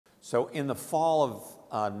So in the fall of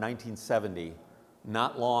 1970,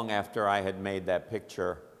 not long after I had made that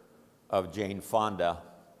picture of Jane Fonda,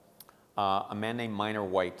 a man named Minor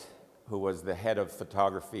White, who was the head of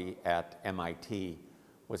photography at MIT,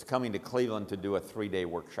 was coming to Cleveland to do a 3-day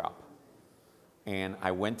workshop. And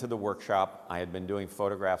I went to the workshop. I had been doing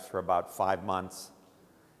photographs for about 5 months,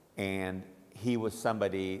 and he was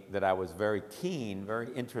somebody that I was very keen,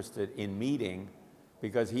 very interested in meeting,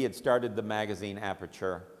 because he had started the magazine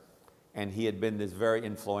Aperture, and he had been this very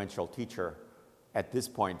influential teacher at this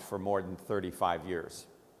point for more than 35 years.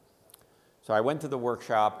 So I went to the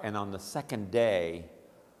workshop, and on the second day,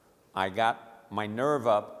 I got my nerve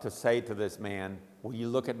up to say to this man, "Will you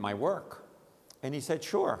look at my work?" And he said,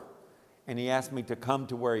 "Sure." And he asked me to come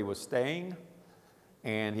to where he was staying,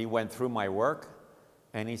 and he went through my work,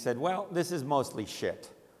 and he said, "Well, this is mostly shit,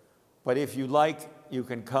 but if you like, you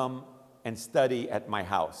can come and study at my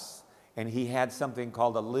house." And he had something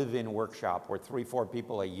called a live-in workshop where 3-4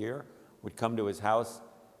 people a year would come to his house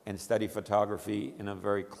and study photography in a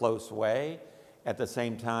very close way. At the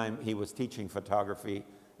same time, he was teaching photography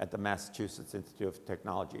at the Massachusetts Institute of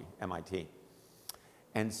Technology, MIT.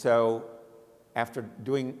 And so after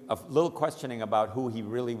doing a little questioning about who he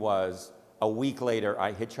really was, a week later,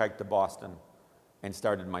 I hitchhiked to Boston and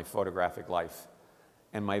started my photographic life.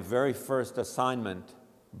 And my very first assignment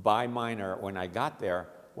by Minor when I got there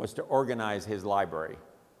was to organize his library.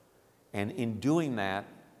 And in doing that,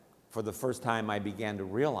 for the first time, I began to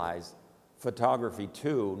realize photography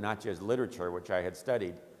too, not just literature, which I had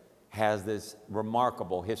studied, has this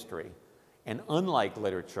remarkable history. And unlike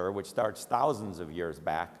literature, which starts thousands of years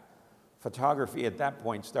back, photography at that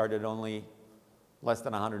point started only less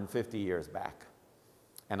than 150 years back.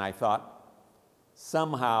 And I thought,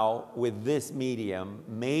 somehow with this medium,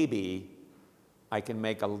 maybe I can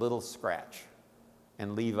make a little scratch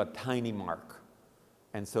and leave a tiny mark.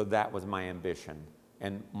 And so that was my ambition.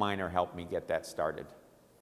 And Minor helped me get that started.